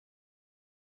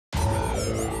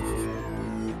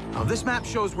Well, this map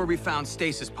shows where we found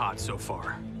stasis pods so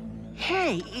far.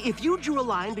 Hey, if you drew a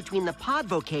line between the pod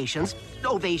vocations,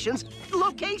 locations,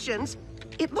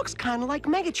 it looks kind of like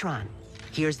Megatron.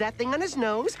 Here's that thing on his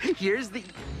nose, here's the...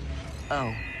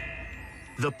 Oh.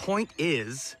 The point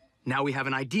is, now we have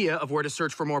an idea of where to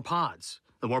search for more pods.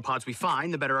 The more pods we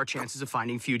find, the better our chances of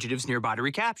finding fugitives nearby to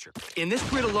recapture. In this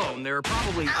grid alone, there are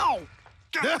probably... Ow!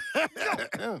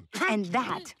 And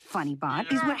that, funny bot,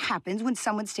 is what happens when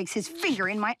someone sticks his finger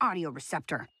in my audio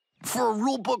receptor. For a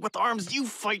rule book with arms, you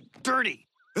fight dirty.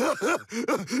 Do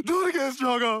it again,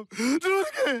 Strong Arm. Do it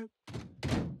again.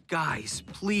 Guys,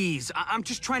 please. I'm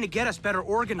just trying to get us better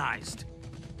organized.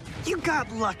 You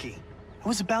got lucky. I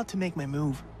was about to make my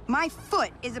move. My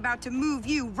foot is about to move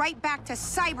you right back to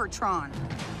Cybertron.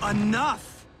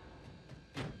 Enough!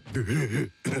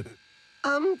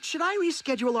 Should I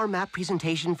reschedule our map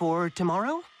presentation for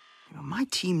tomorrow? You know, my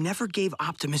team never gave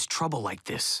Optimus trouble like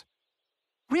this.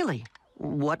 Really?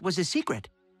 What was his secret?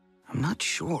 I'm not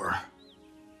sure.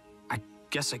 I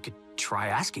guess I could try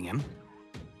asking him.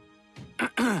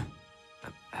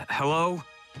 Hello?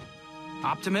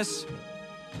 Optimus?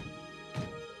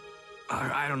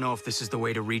 I don't know if this is the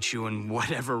way to reach you in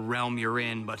whatever realm you're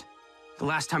in, but the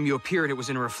last time you appeared, it was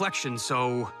in a reflection,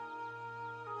 so...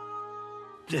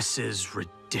 This is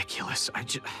ridiculous.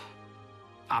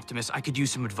 Optimus, I could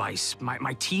use some advice.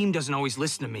 My team doesn't always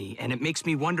listen to me, and it makes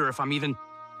me wonder if I'm even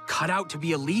cut out to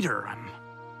be a leader.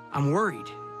 I'm worried.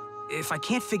 If I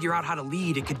can't figure out how to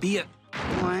lead, it could be a...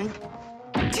 1,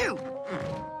 2.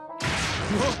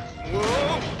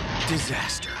 Whoa!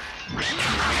 disaster. 1, 2.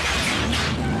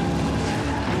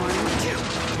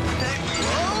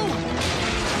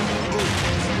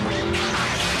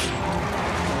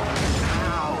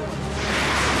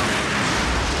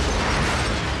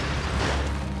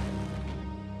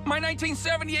 My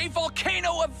 1978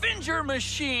 Volcano Avenger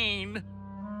machine!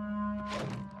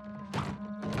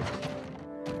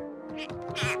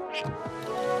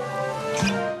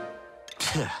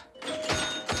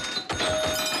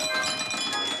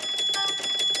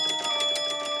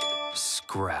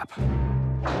 Scrap.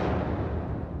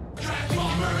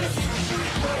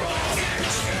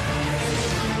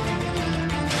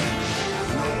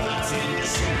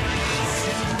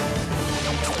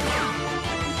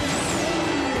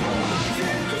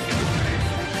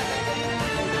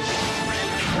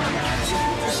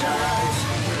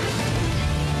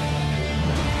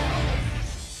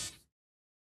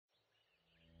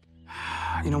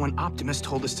 You know, when Optimus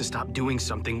told us to stop doing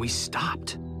something, we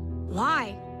stopped.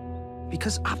 Why?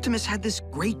 Because Optimus had this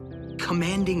great,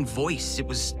 commanding voice. It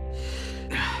was...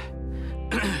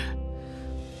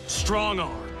 Strong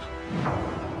arm.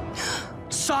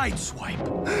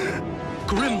 Sideswipe.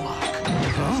 Grimlock.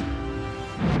 Huh?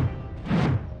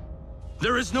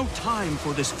 There is no time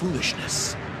for this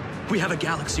foolishness. We have a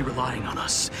galaxy relying on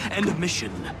us, and a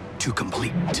mission to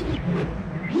complete.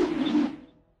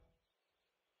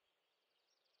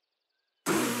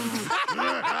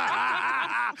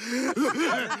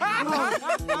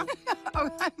 Oh,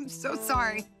 I'm so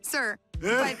sorry, sir.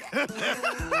 But...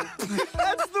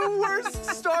 That's the worst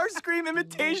Starscream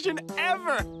imitation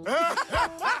ever!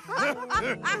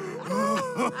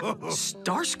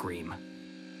 Starscream?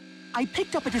 I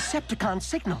picked up a Decepticon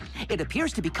signal. It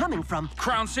appears to be coming from...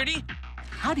 Crown City?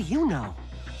 How do you know?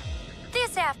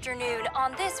 This afternoon,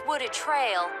 on this wooded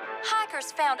trail,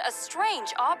 hikers found a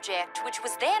strange object which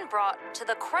was then brought to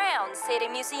the Crown City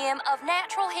Museum of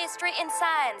Natural History and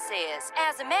Sciences.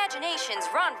 As imaginations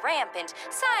run rampant,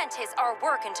 scientists are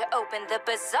working to open the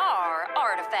bizarre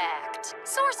artifact.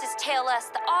 Sources tell us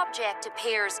the object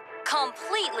appears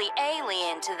completely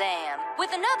alien to them,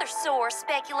 with another source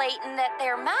speculating that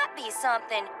there might be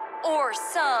something or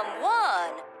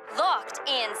someone locked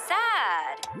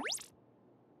inside.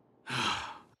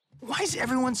 Why is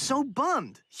everyone so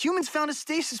bummed? Humans found a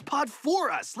stasis pod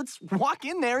for us. Let's walk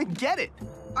in there and get it.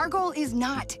 Our goal is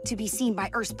not to be seen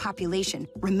by Earth's population,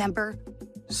 remember?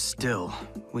 Still,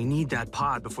 we need that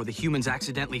pod before the humans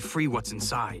accidentally free what's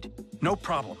inside. No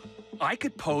problem. I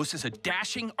could pose as a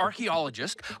dashing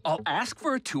archaeologist. I'll ask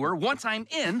for a tour. Once I'm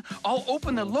in, I'll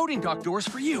open the loading dock doors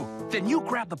for you. Then you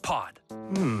grab the pod.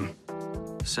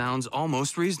 Sounds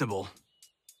almost reasonable.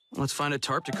 Let's find a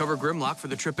tarp to cover Grimlock for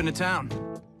the trip into town.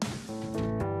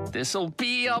 This'll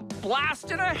be a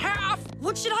blast and a half!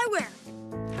 What should I wear?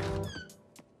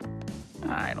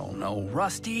 I don't know,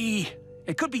 Rusty.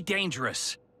 It could be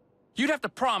dangerous. You'd have to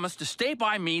promise to stay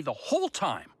by me the whole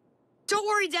time. Don't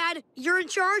worry, Dad. You're in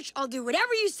charge. I'll do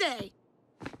whatever you say.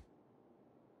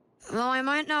 Well, I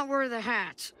might not wear the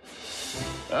hat.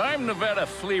 I'm Nevada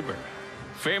Fleeber,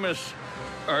 famous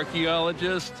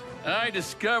archaeologist, I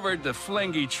discovered the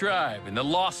Flengi tribe in the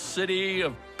lost city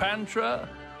of Pantra.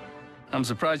 I'm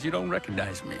surprised you don't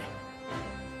recognize me.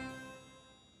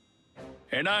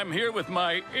 And I'm here with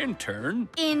my intern.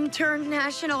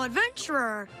 International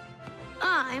adventurer.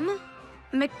 I'm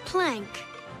McPlank.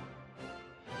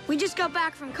 We just got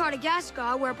back from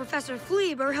Cartagaskar, where Professor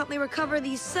Fleeber helped me recover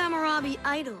the Samarabi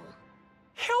idol.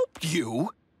 Helped you?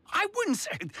 I wouldn't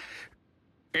say...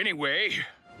 Anyway,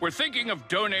 we're thinking of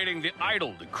donating the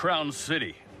idol to Crown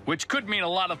City, which could mean a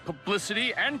lot of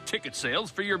publicity and ticket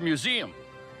sales for your museum.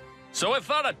 So I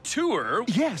thought a tour...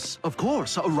 Yes, of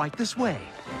course. Right this way.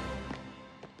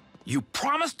 You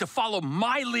promised to follow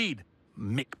my lead,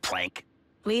 McPlank.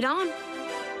 Lead on.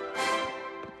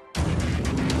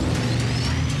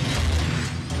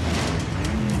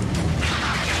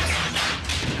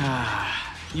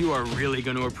 You are really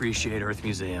going to appreciate Earth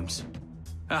museums.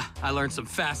 I learned some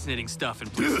fascinating stuff in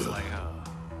places like...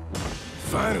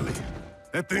 Finally.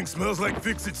 That thing smells like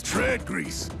Fix-It's tread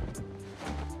grease.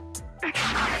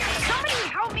 Somebody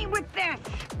help me with this!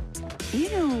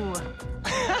 Ew.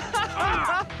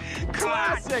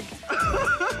 Classic!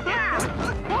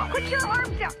 Yeah! Put your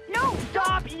arms out! No!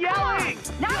 Stop yelling!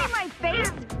 Not in my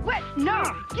face! What? No!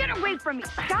 Get away from me!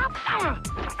 Stop! Stop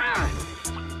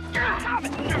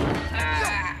it!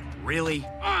 Really?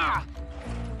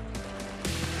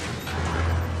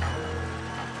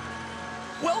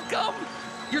 Welcome!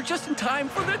 You're just in time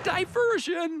for the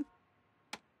diversion.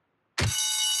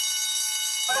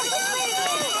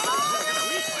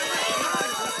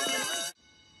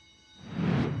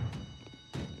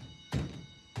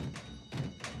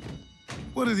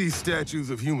 What are these statues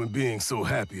of human beings so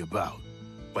happy about?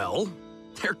 Well,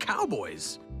 they're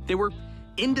cowboys. They were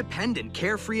independent,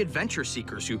 carefree adventure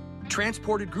seekers who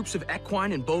transported groups of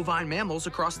equine and bovine mammals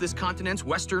across this continent's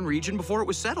western region before it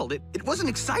was settled. It was an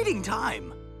exciting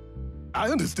time. I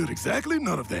understood exactly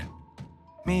none of that.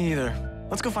 Me either.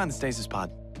 Let's go find the stasis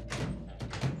pod.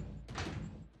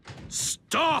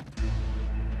 Stop!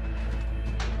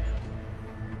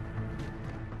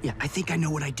 Yeah, I think I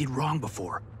know what I did wrong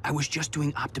before. I was just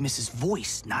doing Optimus's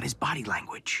voice, not his body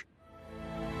language.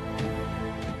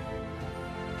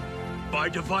 By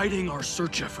dividing our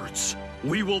search efforts,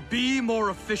 we will be more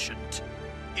efficient.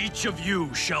 Each of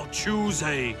you shall choose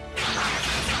a...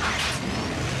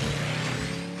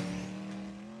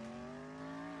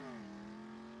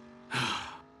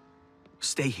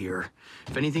 Stay here.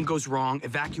 If anything goes wrong,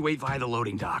 evacuate via the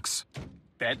loading docks.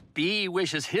 Bet B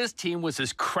wishes his team was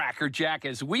as crackerjack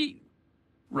as we.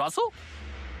 Russell?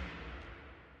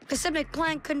 I said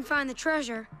McPlank couldn't find the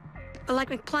treasure. But like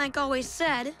McPlank always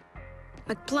said,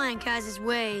 McPlank has his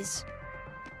ways.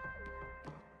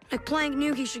 McPlank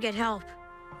knew he should get help,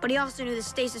 but he also knew the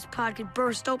stasis pod could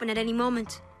burst open at any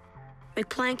moment.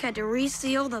 McPlank had to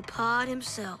reseal the pod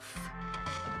himself.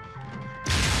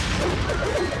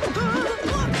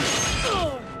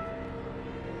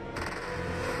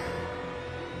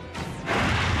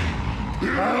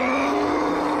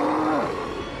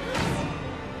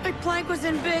 McPlank was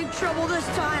in big trouble this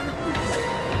time.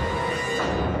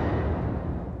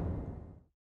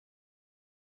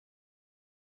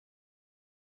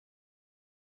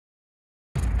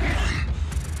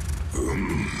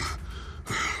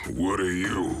 What are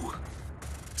you?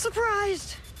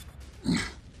 Surprised.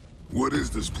 What is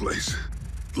this place?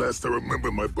 Last I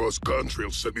remember, my boss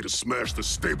Contrail sent me to smash the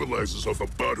stabilizers off a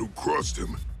bot who crossed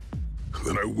him.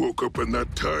 Then I woke up in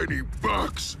that tiny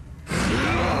box.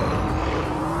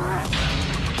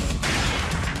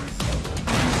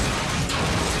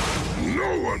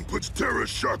 No one puts terror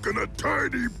shock in a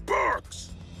tiny box!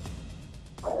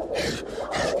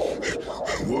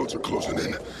 Walls are closing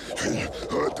in.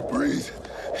 Hard to breathe.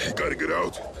 Gotta get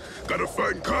out. Gotta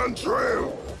find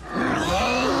Contrail.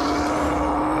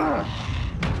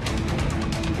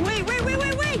 Wait!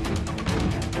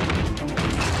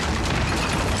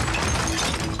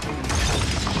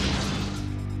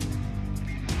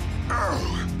 Ow.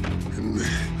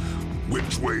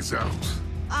 Which way's out?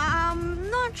 I'm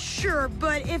not sure,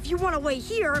 but if you want to wait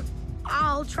here,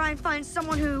 I'll try and find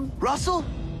someone who... Russell?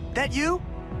 That you?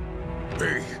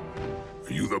 Hey,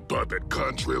 are you the bot that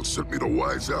Contrail sent me to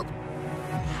wise up?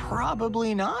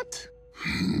 Probably not.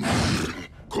 Of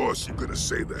course you're gonna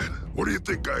say that. What do you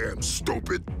think I am,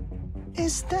 stupid?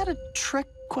 Is that a trick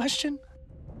question?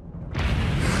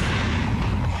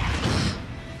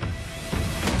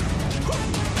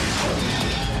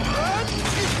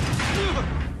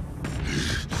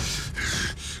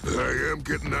 I am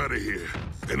getting out of here,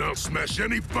 and I'll smash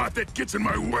any bot that gets in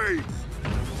my way.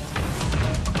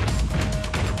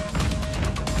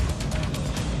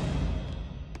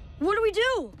 What do we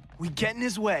do? We get in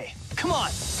his way. Come on.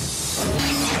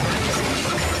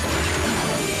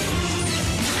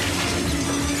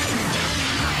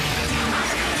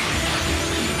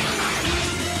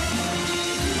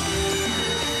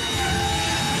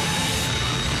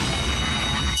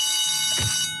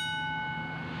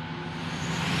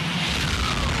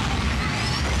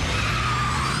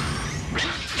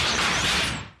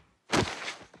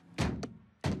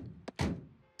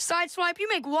 Sideswipe, you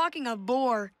make walking a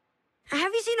bore.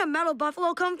 Have you seen a metal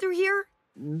buffalo come through here?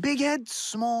 Big head,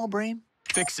 small brain.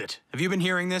 Fix it. Have you been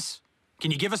hearing this?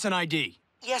 Can you give us an ID?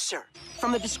 Yes, sir.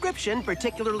 From the description,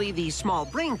 particularly the small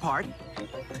brain part,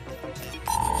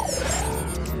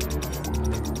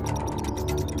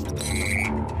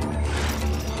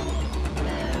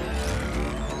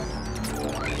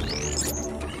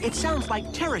 it sounds like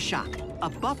Terrashock, a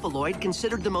buffaloid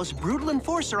considered the most brutal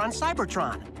enforcer on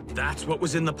Cybertron. That's what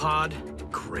was in the pod?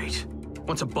 Great.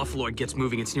 Once a buffaloid gets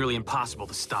moving, it's nearly impossible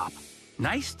to stop.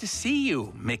 Nice to see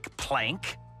you,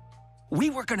 McPlank. We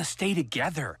were gonna stay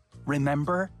together,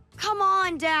 remember? Come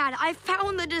on, Dad. I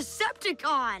found the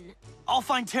Decepticon. I'll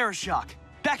find Terrashock.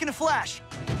 Back in a flash.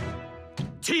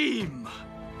 Team,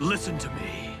 listen to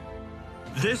me.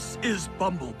 This is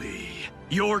Bumblebee,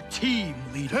 your team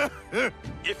leader.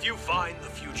 If you find the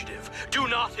fugitive, do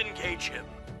not engage him.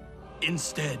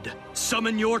 Instead,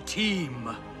 summon your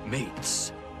team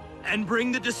mates and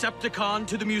bring the Decepticon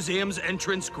to the museum's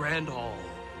entrance grand hall,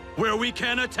 where we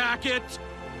can attack it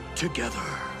together.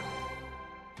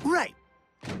 Right.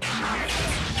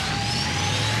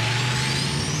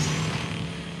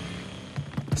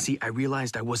 See, I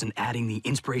realized I wasn't adding the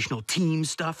inspirational team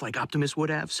stuff like Optimus would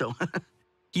have, so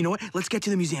you know what? Let's get to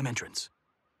the museum entrance.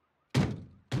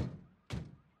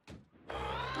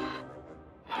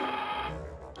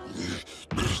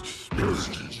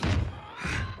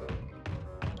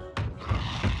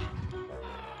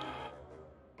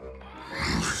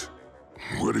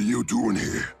 What are you doing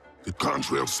here? Did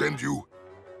Contrail send you?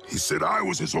 He said I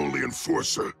was his only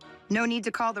enforcer. No need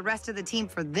to call the rest of the team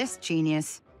for this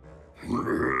genius.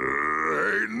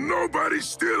 Ain't nobody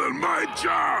stealing my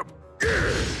job!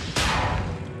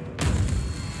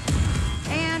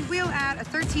 And we'll add a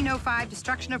 1305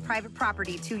 destruction of private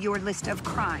property to your list of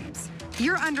crimes.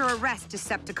 You're under arrest,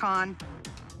 Decepticon.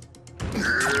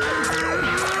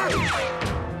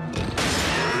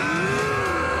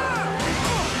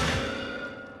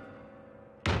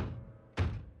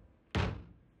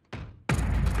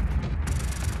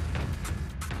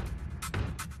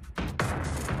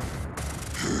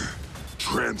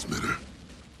 Transmitter.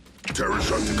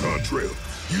 Terrashock to Contrail.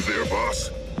 You there,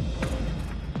 boss?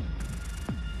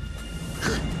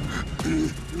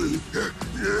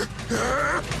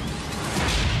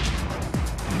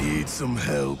 Need some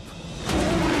help?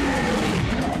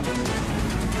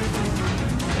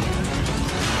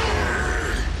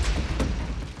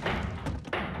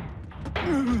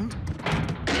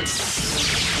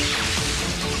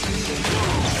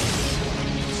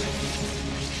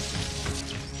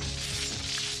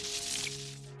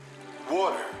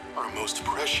 Water, our most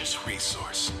precious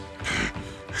resource.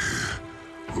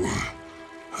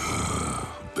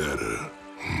 Better.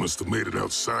 Must have made it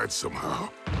outside somehow.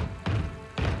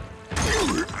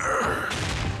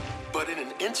 But in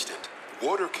an instant,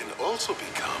 water can also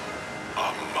become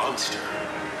a monster.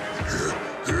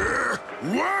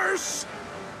 Worse!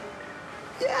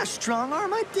 Yeah, Strong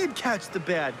Arm, I did catch the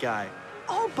bad guy.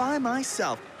 All by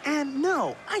myself. And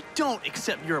no, I don't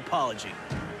accept your apology.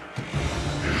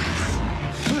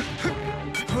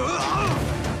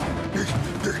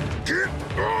 Get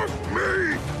off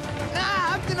me!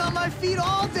 Ah, I've been on my feet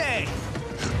all day.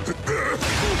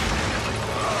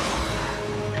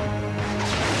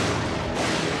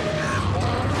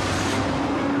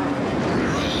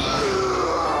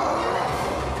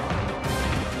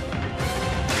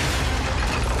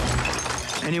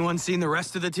 Anyone seen the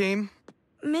rest of the team?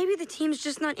 Maybe the team's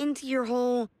just not into your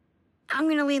whole I'm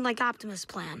gonna lead like Optimus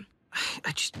plan.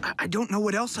 I don't know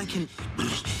what else I can...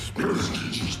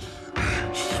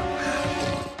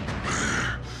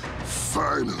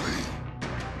 Finally.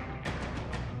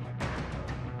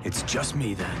 It's just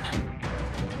me, then.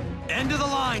 End of the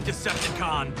line,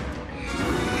 Decepticon!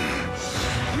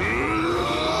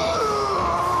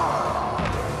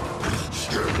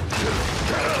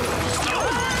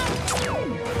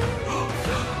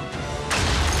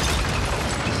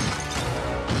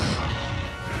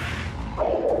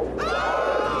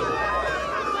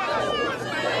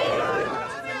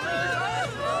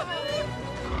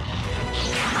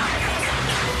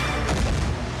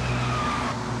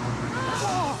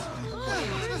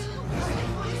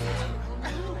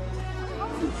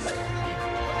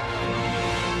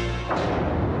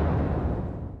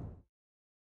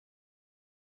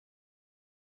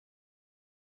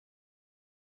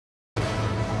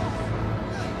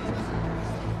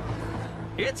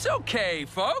 It's okay,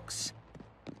 folks.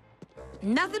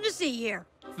 Nothing to see here.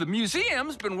 The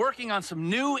museum's been working on some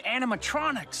new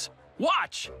animatronics.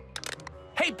 Watch.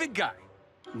 Hey, big guy,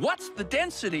 what's the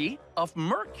density of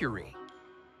mercury?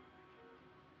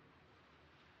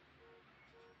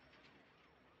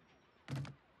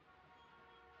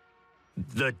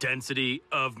 The density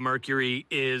of mercury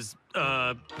is,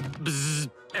 bzz,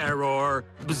 error,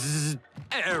 bzz,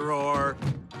 error.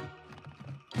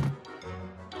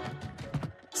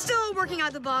 Still working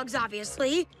out the bugs,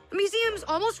 obviously. The museum's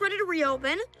almost ready to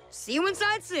reopen. See you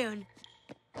inside soon.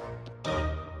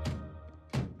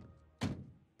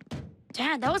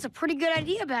 Dad, that was a pretty good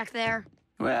idea back there.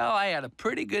 Well, I had a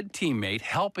pretty good teammate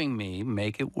helping me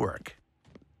make it work.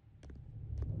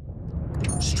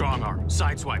 Strong arm,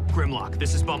 sideswipe, Grimlock,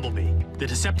 this is Bumblebee. The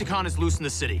Decepticon is loose in the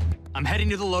city. I'm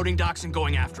heading to the loading docks and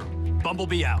going after him.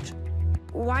 Bumblebee out.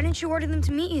 Why didn't you order them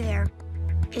to meet you there?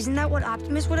 Isn't that what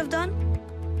Optimus would have done?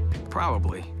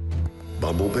 Probably.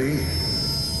 Bumblebee?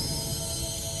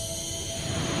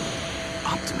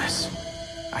 Optimus,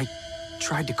 I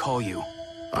tried to call you.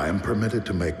 I am permitted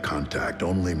to make contact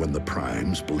only when the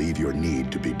Primes believe your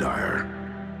need to be dire.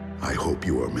 I hope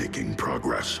you are making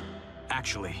progress.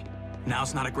 Actually,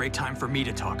 now's not a great time for me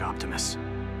to talk, Optimus.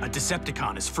 A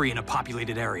Decepticon is free in a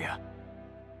populated area.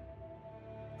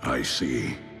 I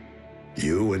see.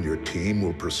 You and your team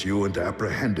will pursue and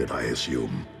apprehend it, I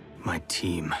assume. My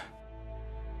team.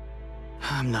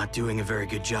 I'm not doing a very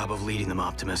good job of leading them,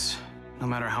 Optimus. No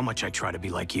matter how much I try to be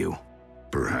like you.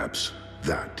 Perhaps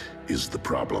that is the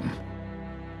problem.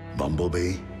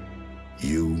 Bumblebee,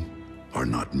 you are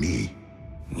not me.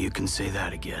 You can say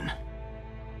that again.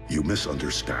 You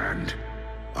misunderstand.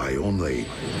 I only...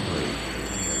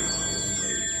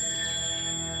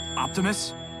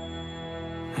 Optimus?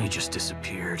 He just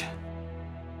disappeared.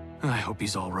 I hope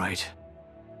he's all right.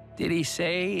 Did he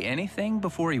say anything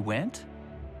before he went?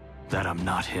 That I'm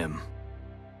not him.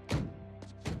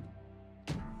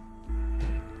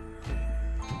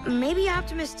 Maybe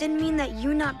Optimus didn't mean that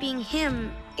you not being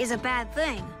him is a bad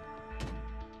thing.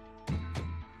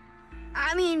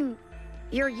 I mean,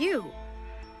 you're you.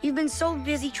 You've been so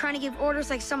busy trying to give orders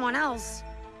like someone else.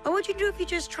 What would you do if you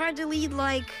just tried to lead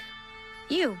like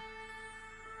you?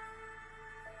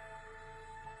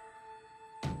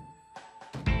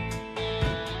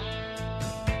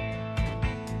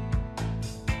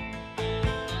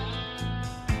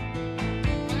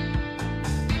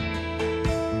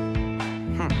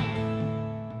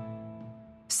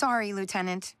 Sorry,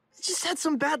 Lieutenant. Just had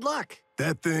some bad luck.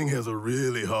 That thing has a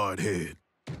really hard head.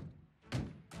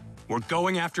 We're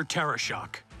going after Terror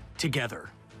Shock.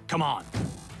 Together. Come on.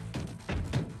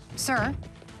 Sir,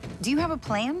 do you have a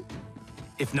plan?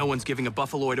 If no one's giving a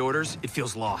Buffaloid orders, it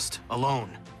feels lost,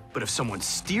 alone. But if someone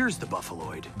steers the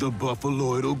Buffaloid... The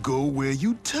Buffaloid'll go where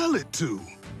you tell it to.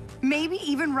 Maybe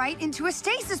even right into a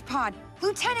stasis pod.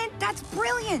 Lieutenant, that's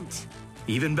brilliant.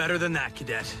 Even better than that,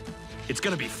 Cadet. It's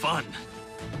gonna be fun.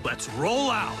 Let's roll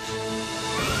out!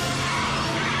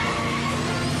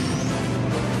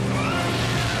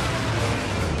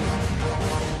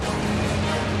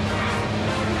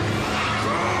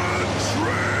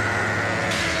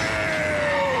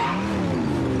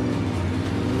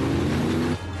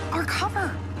 Our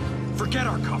cover! Forget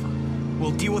our cover.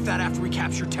 We'll deal with that after we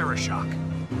capture Terror Shock.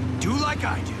 Do like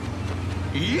I do.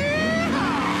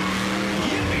 Yeehaw!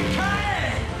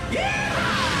 Yippee-ki-yay!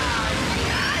 Yeehaw!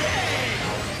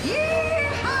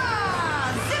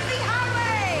 Yeehaw! Zippy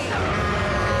highway!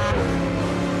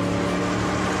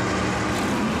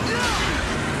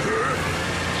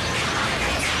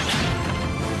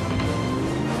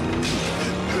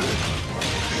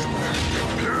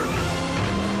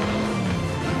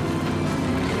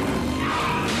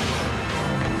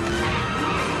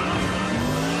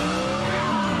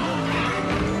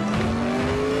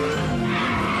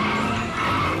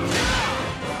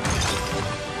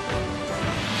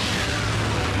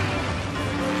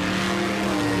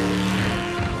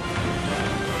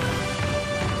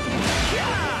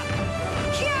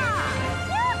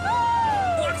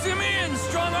 Box him in,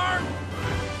 strong arm!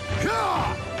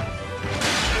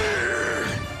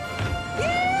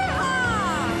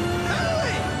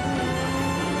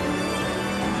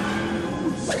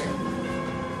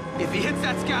 If he hits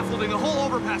that scaffolding, the whole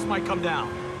overpass might come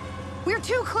down. We're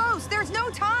too close. There's no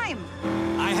time.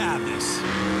 I have this.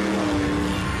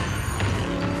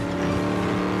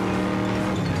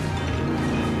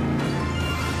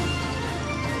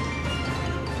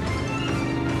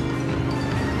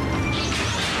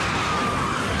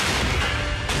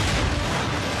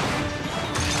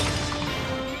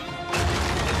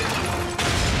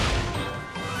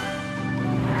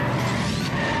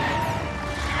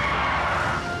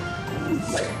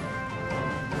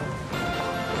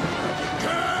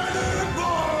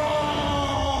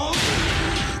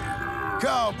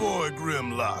 boy,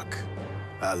 Grimlock.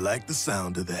 I like the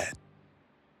sound of that.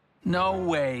 No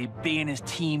way B and his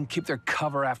team keep their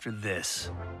cover after this.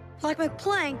 Like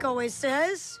McPlank always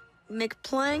says,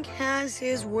 McPlank has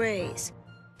his ways.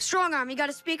 Strong Arm, you got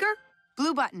a speaker?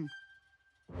 Blue button.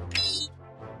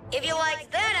 If you like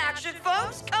that action,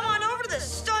 folks, come on over to the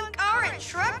Stunt Car and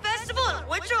Truck Festival in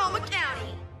Wichita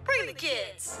County. Bring the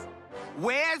kids.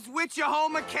 Where's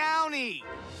Wichita County?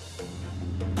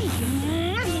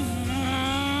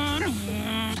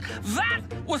 That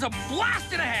was a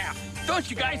blast and a half! Don't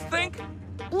you guys think?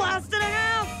 Blast and a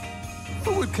half!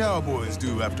 What would cowboys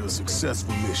do after a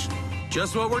successful mission?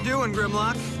 Just what we're doing,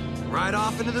 Grimlock. Right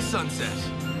off into the sunset.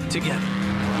 Together.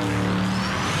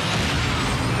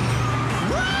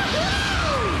 Woo-hoo!